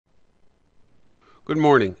Good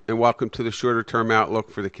morning and welcome to the shorter term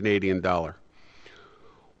outlook for the Canadian dollar.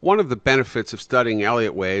 One of the benefits of studying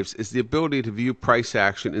Elliott waves is the ability to view price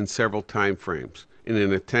action in several time frames in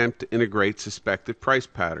an attempt to integrate suspected price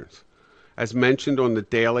patterns. As mentioned on the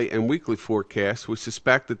daily and weekly forecasts, we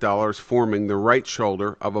suspect the dollar is forming the right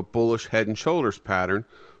shoulder of a bullish head and shoulders pattern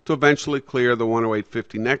to eventually clear the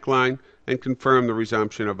 108.50 neckline and confirm the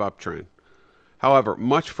resumption of uptrend. However,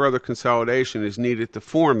 much further consolidation is needed to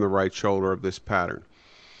form the right shoulder of this pattern.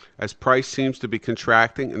 As price seems to be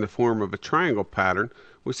contracting in the form of a triangle pattern,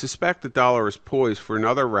 we suspect the dollar is poised for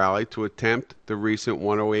another rally to attempt the recent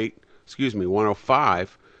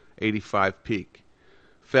 105.85 peak.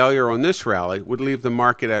 Failure on this rally would leave the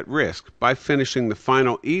market at risk by finishing the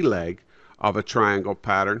final E leg of a triangle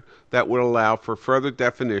pattern that would allow for further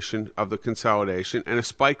definition of the consolidation and a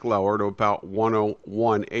spike lower to about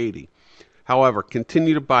 101.80. However,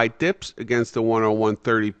 continue to buy dips against the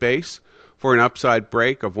 101.30 base for an upside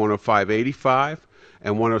break of 105.85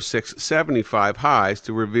 and 106.75 highs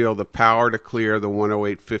to reveal the power to clear the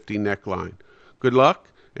 108.50 neckline. Good luck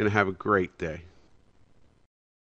and have a great day.